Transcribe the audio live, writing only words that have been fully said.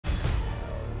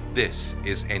This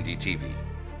is NDTV,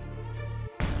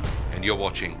 and you're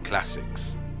watching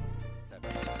Classics.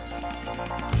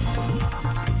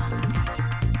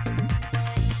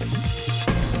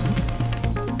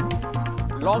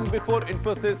 Long before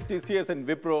Infosys, TCS and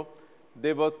Wipro,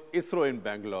 there was ISRO in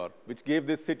Bangalore, which gave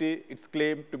this city its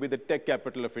claim to be the tech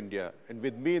capital of India. And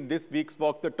with me in this week's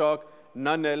Walk the Talk,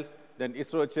 none else than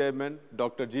ISRO chairman,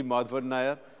 Dr. G. Madhavan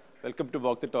Nair. Welcome to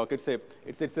Walk the Talk.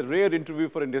 It's a rare interview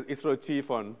for an ISRO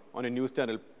chief on a news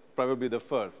channel, probably the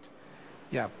first.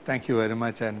 Yeah, thank you very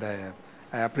much. And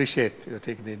I appreciate you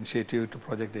taking the initiative to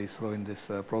project the ISRO in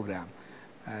this program.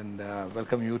 And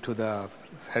welcome you to the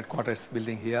headquarters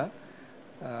building here.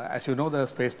 As you know, the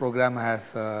space program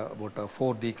has about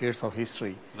 4 decades of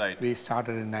history. Right. We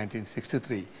started in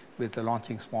 1963 with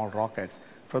launching small rockets.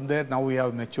 From there, now we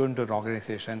have matured into an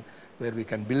organization where we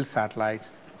can build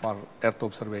satellites for Earth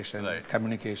observation, right,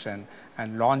 communication,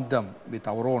 and launch them with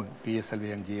our own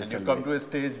PSLV and GSLV. And you come to a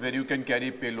stage where you can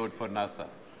carry payload for NASA.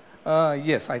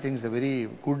 Yes, I think it's a very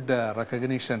good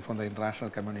recognition from the international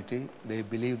community. They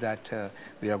believe that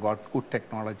we have got good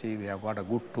technology, we have got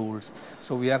good tools.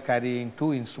 So we are carrying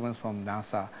 2 instruments from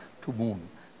NASA to Moon,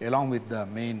 along with the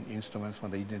main instruments from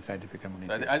the Indian scientific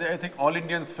community. I think all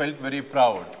Indians felt very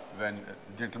proud when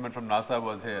a gentleman from NASA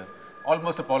was here,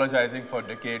 almost apologizing for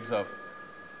decades of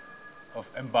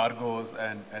embargoes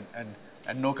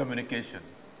and no communication,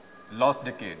 lost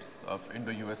decades of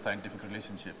Indo-US scientific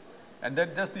relationship. And then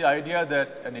just the idea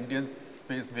that an Indian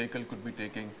space vehicle could be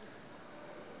taking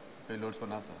payloads for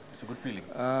NASA. It's a good feeling.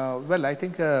 Well, I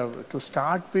think to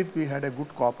start with, we had a good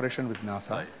cooperation with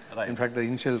NASA. Right, right. In fact, the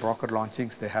initial rocket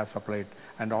launchings they have supplied,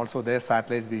 and also their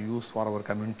satellites we use for our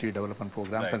community development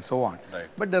programs, right, and so on. Right.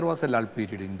 But there was a lull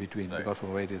period in between, right, because of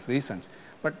various reasons.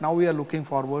 But now we are looking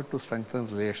forward to strengthen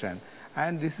relation.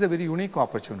 And this is a very unique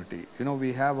opportunity. You know,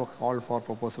 we have a call for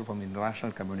proposal from the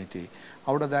international community.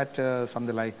 Out of that,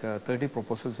 something like 30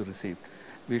 proposals we received.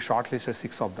 We shortlisted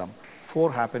 6 of them.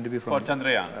 4 happen to be from... For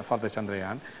Chandrayaan. For the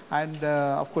Chandrayaan. And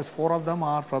of course, 4 of them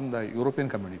are from the European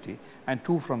community and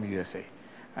 2 from USA.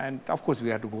 And of course, we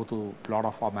had to go through a lot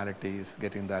of formalities,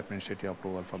 getting the administrative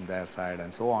approval from their side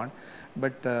and so on.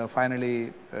 But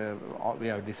finally, we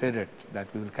have decided that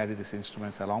we will carry these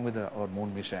instruments along with our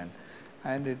Moon mission.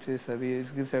 And it gives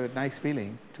a nice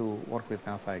feeling to work with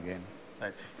NASA again.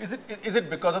 Right. Is it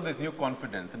because of this new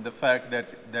confidence and the fact that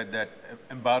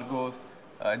embargoes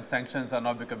and sanctions are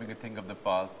now becoming a thing of the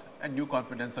past, and new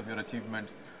confidence of your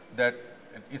achievements, that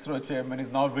an ISRO chairman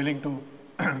is now willing to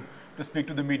to speak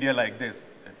to the media like this,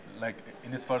 like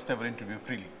in his first ever interview,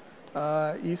 freely?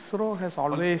 ISRO has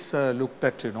always looked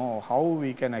at how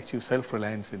we can achieve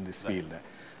self-reliance in this field.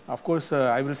 Of course,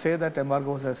 I will say that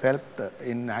embargoes has helped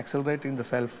in accelerating the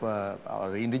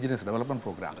the indigenous development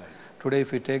program. Right. Today,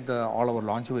 if we take all our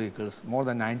launch vehicles, more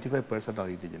than 95% are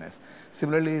indigenous.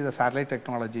 Similarly, the satellite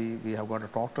technology, we have got a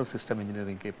total system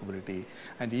engineering capability,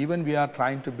 and even we are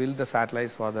trying to build the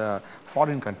satellites for the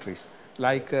foreign countries,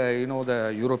 like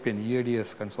the European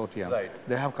EADS consortium. Right.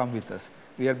 They have come with us.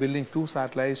 We are building 2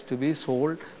 satellites to be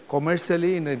sold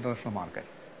commercially in the international market.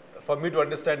 For me to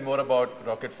understand more about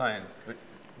rocket science,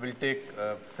 will take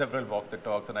several walk the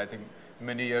talks and I think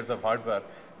many years of hard work.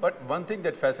 But one thing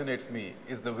that fascinates me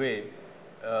is the way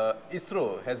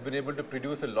ISRO has been able to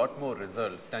produce a lot more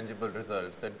results, tangible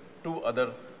results, than 2 other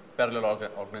parallel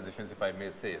organizations, if I may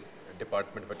say,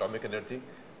 Department of Atomic Energy.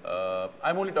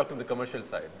 I'm only talking the commercial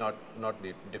side, not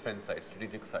the defense side,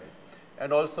 strategic side.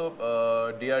 And also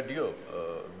DRDO,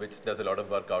 which does a lot of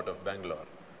work out of Bangalore.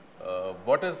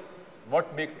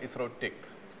 What makes ISRO tick?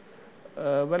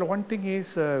 Well, one thing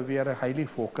is we are a highly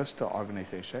focused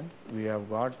organization. We have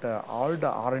got all the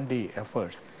R&D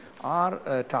efforts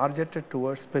are targeted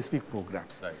towards specific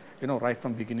programs. Right. Right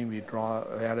from beginning we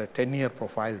had a 10-year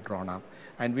profile drawn up,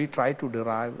 and we try to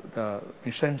derive the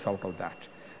missions out of that.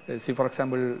 See, for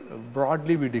example,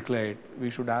 broadly we declared we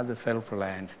should have the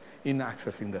self-reliance in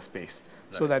accessing the space.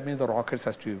 Right. So that means the rockets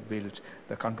has to be built,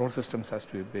 the control systems has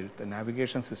to be built, the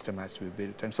navigation system has to be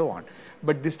built, and so on.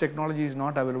 But this technology is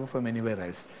not available from anywhere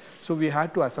else. So we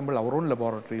had to assemble our own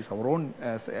laboratories, our own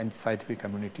scientific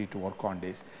community to work on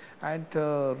this. And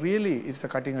really, it's a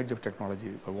cutting edge of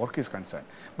technology, the work is concerned.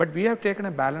 But we have taken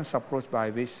a balanced approach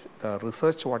by which the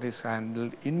research what is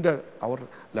handled in our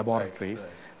laboratories,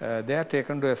 right. They are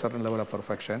taken to a certain level of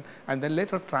perfection and then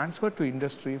later transferred to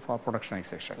industry for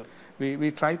productionization. So we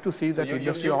try to see that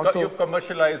industry also... You've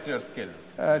commercialized your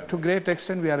skills. To great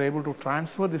extent, we are able to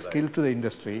transfer the skill to the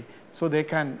industry so they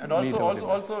can... And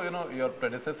also, your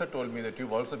predecessor told me that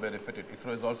you've also benefited,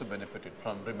 ISRO has also benefited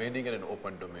from remaining in an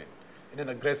open domain, in an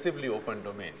aggressively open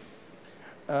domain.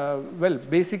 Well,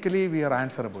 basically we are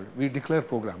answerable. We declare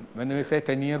program. When we say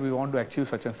 10 years, we want to achieve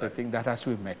such and such thing, that has to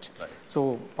be met. Right.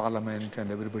 So Parliament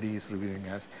and everybody is reviewing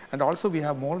us. And also we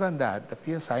have more than that, the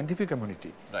peer scientific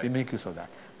community. Right. We make use of that.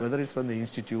 Whether it's from the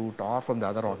institute or from the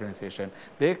other organization,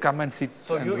 they come and sit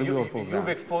and review our program. You've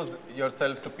exposed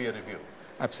yourselves to peer review.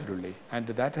 Absolutely, and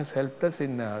that has helped us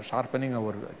in sharpening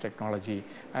our technology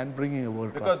and bringing a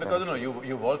world-class Because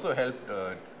you've also helped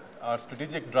our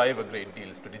strategic drive a great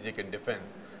deal, strategic in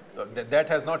defense. That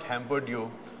has not hampered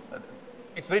you.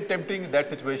 It's very tempting in that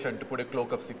situation to put a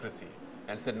cloak of secrecy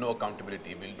and say no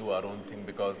accountability. We'll do our own thing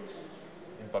because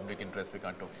in public interest we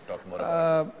can't talk more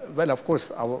about it. Well, of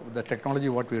course, the technology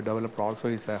what we have developed also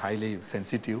is highly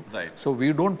sensitive. Right. So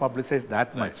we don't publicize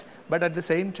that much. But at the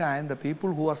same time, the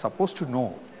people who are supposed to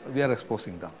know, we are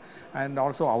exposing them. And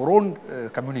also our own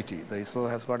community, the ISRO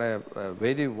has got a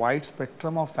very wide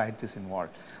spectrum of scientists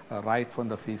involved, right from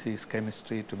the physics,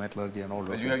 chemistry to metallurgy and all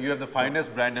those. You have the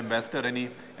finest brand ambassador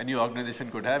any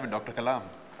organization could have in Dr. Kalam.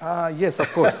 Yes,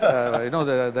 of course.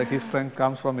 His strength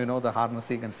comes from, the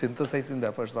harnessing and synthesizing the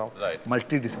efforts of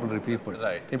multidisciplinary people.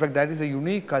 Right. In fact, that is a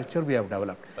unique culture we have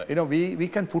developed. Right. We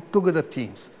can put together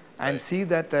teams and see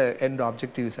that end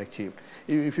objective is achieved.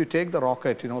 If you take the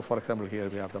rocket, for example, here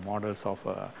we have the models of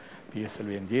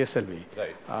PSLV and GSLV.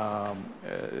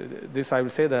 Right. This, I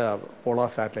will say, the Polar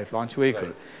Satellite Launch Vehicle.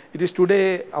 Right. It is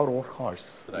today our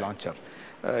workhorse launcher.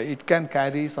 It can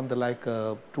carry something like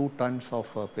 2 tons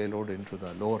of payload into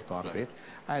the low Earth orbit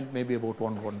and maybe about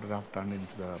 1.5 ton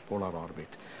into the polar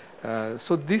orbit.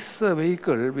 So this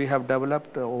vehicle we have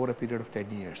developed over a period of 10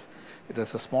 years. It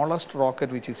is the smallest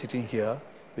rocket which is sitting here,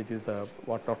 which is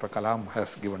what Dr. Kalam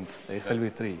has given, the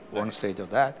SLV-3, one stage of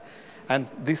that. And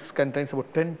this contains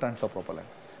about 10 tons of propellant.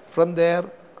 From there,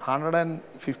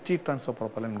 150 tons of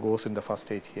propellant goes in the first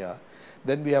stage here.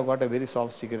 Then we have got a very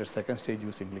sophisticated second stage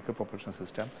using liquid propulsion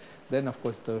system. Then of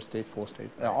course third stage, fourth stage,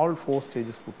 all 4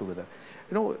 stages put together.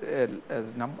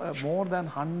 More than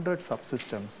 100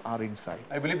 subsystems are inside.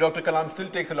 I believe Dr. Kalam still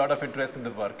takes a lot of interest in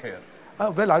the work here.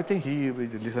 Well, I think he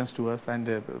listens to us,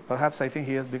 and perhaps I think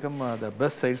he has become the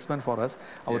best salesman for us.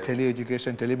 Our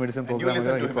tele-education, telemedicine program. And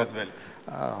you listen to him as well.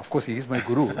 Of course, he is my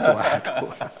guru, so I had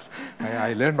to.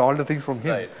 I learned all the things from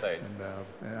him. Right.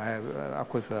 And of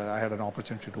course, I had an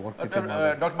opportunity to work with him.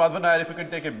 Dr. Madhavan Nair, if you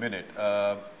can take a minute,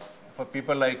 for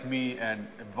people like me and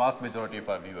a vast majority of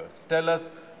our viewers, tell us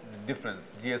the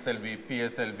difference. GSLV,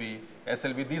 PSLV,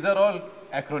 SLV, these are all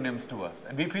acronyms to us,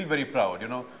 and we feel very proud.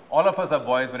 All of us are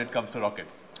boys when it comes to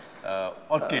rockets,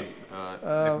 or kids.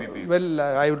 Well,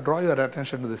 I would draw your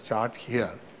attention to this chart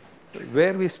here,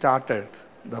 where we started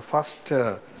the first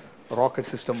rocket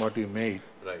system what we made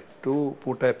to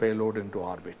put a payload into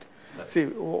orbit. See,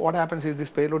 what happens is this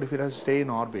payload, if it has to stay in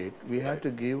orbit, we have to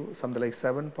give something like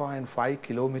 7.5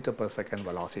 kilometer per second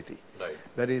velocity.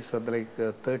 That is something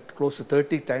like close to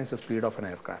 30 times the speed of an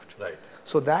aircraft.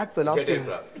 So that velocity,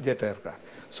 jet aircraft.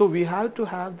 So we have to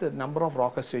have the number of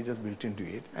rocket stages built into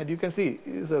it, and you can see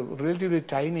it's a relatively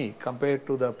tiny compared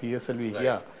to the PSLV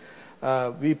here.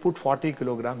 We put 40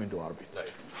 kilogram into orbit.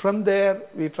 From there,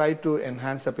 we try to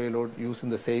enhance the payload using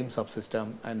the same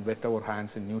subsystem and wet our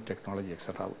hands in new technology,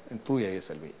 etc. through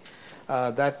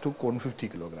ASLV. That took 150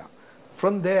 kilogram.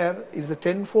 From there, it's a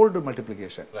 10-fold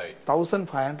multiplication.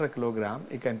 1,500 kilogram,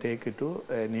 you can take it to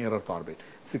a near Earth orbit,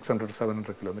 600 to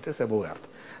 700 kilometers above Earth.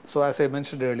 So as I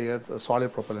mentioned earlier,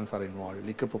 solid propellants are involved,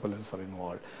 liquid propellants are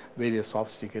involved, various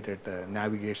sophisticated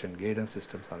navigation, guidance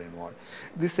systems are involved.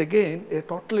 This again, a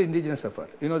totally indigenous effort.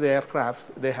 The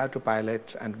aircrafts, they have to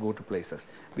pilot and go to places.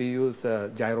 We use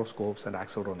gyroscopes and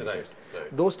accelerometers.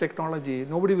 Those technology,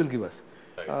 nobody will give us.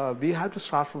 We have to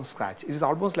start from scratch. It is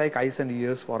almost like eyes and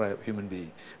ears for a human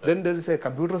being. Then there is a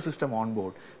computer system on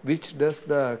board which does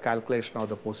the calculation of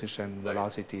the position,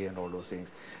 velocity and all those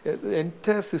things. The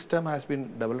entire system has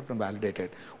been developed and validated.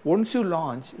 Once you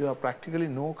launch, you have practically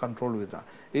no control with that.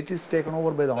 It is taken over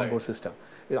by the onboard system.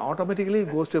 It automatically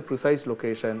goes to a precise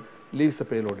location, leaves the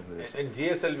payload into this. And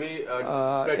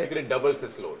GSLV practically doubles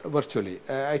this load. Virtually.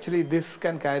 Actually, this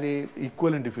can carry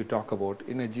equivalent, if you talk about,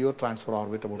 in a geotransfer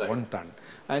orbit about 1 ton.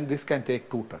 And this can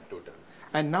take 2 tons.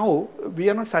 And now, we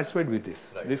are not satisfied with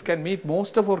this. This can meet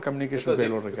most of our communication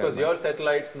payload requirements. Because your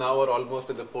satellites now are almost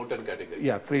in the 4-ton category.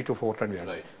 Yeah, 3 to 4 ton.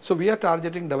 So we are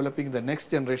targeting developing the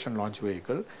next generation launch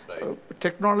vehicle.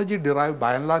 Technology derived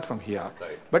by and large from here.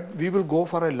 But we will go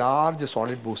for a large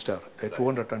solid booster, a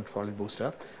 200-ton solid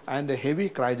booster, and a heavy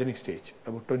cryogenic stage,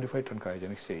 about 25-ton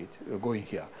cryogenic stage going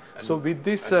here. And so with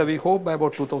this, we hope by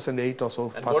about 2008 or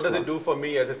so. And what does it do for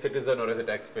me as a citizen or as a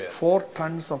taxpayer? 4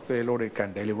 tons of payload it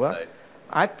can deliver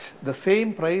at the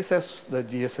same price as the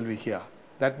GSLV here.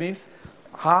 That means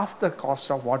half the cost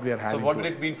of what we are having. So what will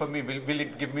it mean for me? Will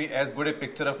it give me as good a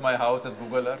picture of my house as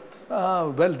Google Earth?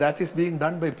 Well, that is being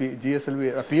done by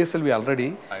PSLV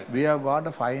already. We have got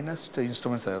the finest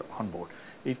instruments on board.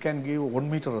 It can give 1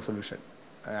 meter resolution.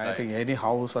 I think any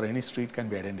house or any street can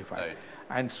be identified.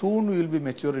 And soon we will be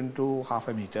mature into half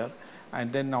a meter.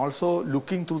 And then also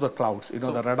looking through the clouds,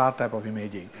 the radar type of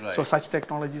imaging. So such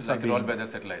technologies are being... Like all weather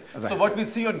satellite. So what we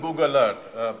see on Google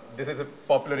Earth, this is a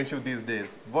popular issue these days.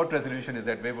 What resolution is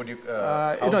that? Where would you...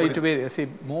 it varies. See,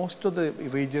 most of the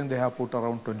region they have put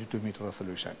around 22 meter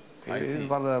resolution. It is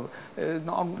for the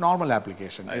normal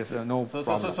application. No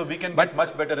problem. So we can get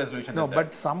much better resolution than that.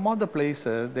 But some of the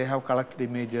places they have collected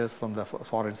images from the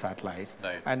foreign satellites,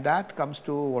 and that comes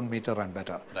to 1 meter and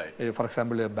better. For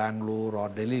example, Bangalore or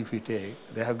Delhi, if you take,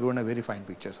 they have given a very fine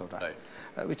pictures of that,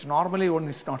 which normally one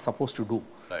is not supposed to do.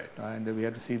 And we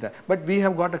have to see that. But we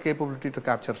have got a capability to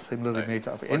capture similar image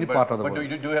of any part of the world.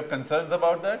 But do you have concerns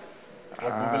about that?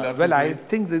 Well, I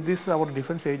think that this our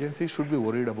defense agency should be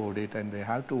worried about it, and they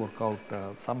have to work out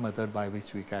some method by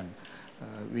which we can.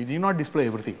 We need not display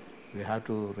everything. We have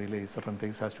to relay certain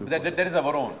things has to. That is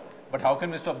our own. But how can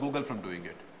we stop Google from doing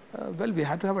it? Well, we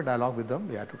have to have a dialogue with them.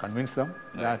 We have to convince them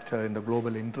that in the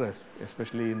global interest,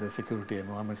 especially in the security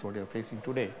environments what we are facing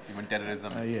today. Even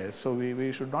terrorism. Yes. So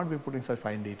we should not be putting such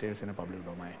fine details in a public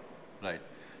domain. Right.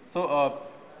 So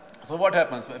what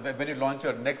happens when you launch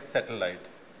your next satellite?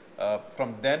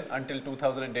 From then until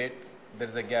 2008, there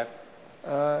is a gap?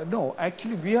 No,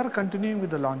 actually we are continuing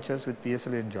with the launches with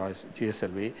PSLV and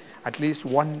GSLV, at least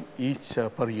one each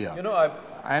per year.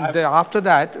 After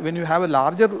that, when you have a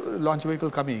larger launch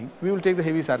vehicle coming, we will take the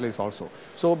heavy satellites also.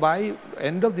 So by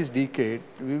end of this decade,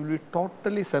 we will be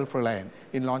totally self-reliant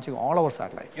in launching all our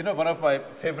satellites. One of my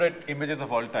favorite images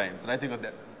of all times, and I think of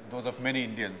those of many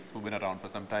Indians who've been around for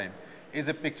some time, is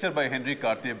a picture by Henry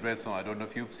Cartier-Bresson. I don't know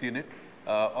if you've seen it.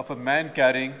 Of a man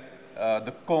carrying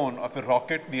the cone of a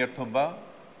rocket near Thumba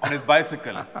on his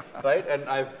bicycle, right? And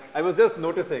I was just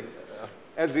noticing,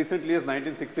 as recently as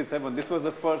 1967, this was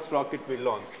the first rocket we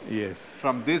launched. Yes.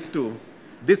 From this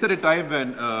at a time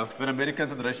when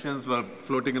Americans and Russians were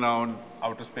floating around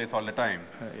outer space all the time.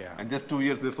 And just 2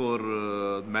 years before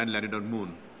man landed on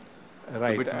moon.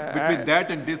 Right. So between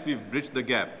that and this, we've bridged the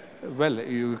gap. Well,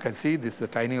 you can see this is a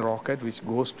tiny rocket which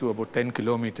goes to about 10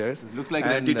 kilometers. It looks like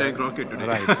an anti-tank rocket today.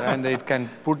 Right, and it can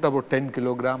put about 10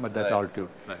 kilogram at that altitude.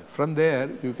 From there,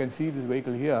 you can see this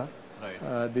vehicle here.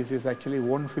 This is actually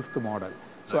 1/5 model.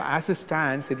 So as it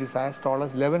stands, it is as tall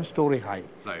as 11-story high,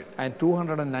 and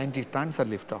 290 tons of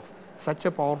liftoff. Such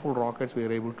a powerful rockets we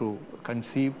are able to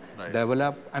conceive,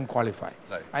 develop, and qualify.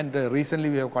 And recently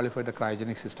we have qualified the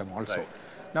cryogenic system also.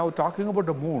 Now, talking about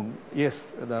the moon,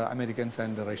 yes, the Americans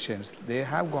and the Russians, they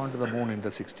have gone to the moon in the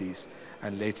 60s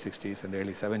and late 60s and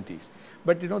early 70s.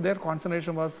 But their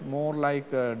concentration was more like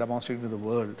demonstrating to the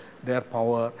world their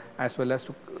power, as well as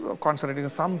to concentrating on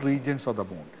some regions of the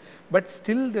moon. But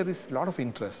still there is a lot of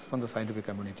interest from the scientific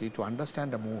community to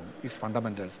understand the moon, its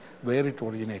fundamentals, where it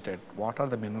originated, what are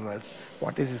the minerals,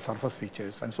 what is its surface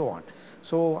features, and so on.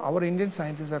 So our Indian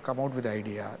scientists have come out with the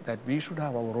idea that we should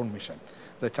have our own mission.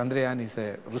 The Chandrayaan is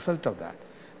a result of that.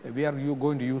 We are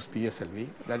going to use PSLV,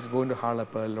 that is going to haul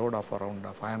up a load of around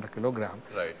 500 kilogram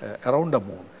around the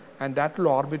moon. And that will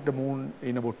orbit the moon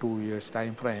in about 2 years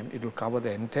time frame. It will cover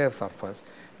the entire surface.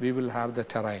 We will have the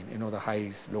terrain, the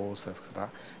highs, lows, etc.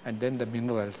 And then the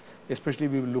minerals, especially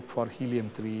we will look for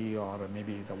helium-3 or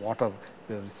maybe the water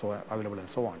that is so available and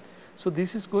so on. So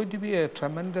this is going to be a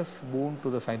tremendous boon to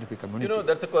the scientific community.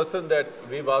 That's a question that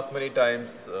we've asked many times.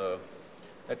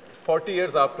 That 40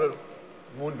 years after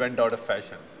moon went out of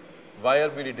fashion, why are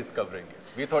we rediscovering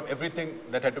it? We thought everything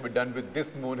that had to be done with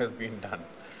this moon has been done.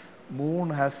 Moon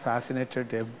has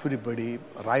fascinated everybody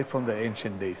right from the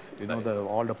ancient days.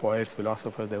 All the poets,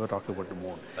 philosophers, they were talking about the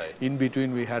moon. In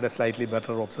between, we had a slightly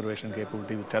better observation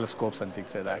capability with telescopes and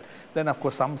things like that. Then, of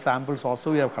course, some samples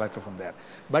also we have collected from there.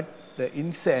 But the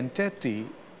entirety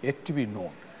yet to be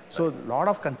known. So, a lot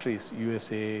of countries,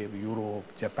 USA, Europe,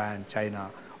 Japan,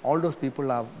 China, all those people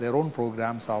have their own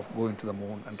programs of going to the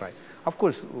moon and try. Of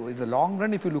course, in the long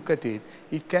run, if you look at it,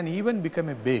 it can even become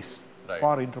a base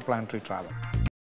for interplanetary travel.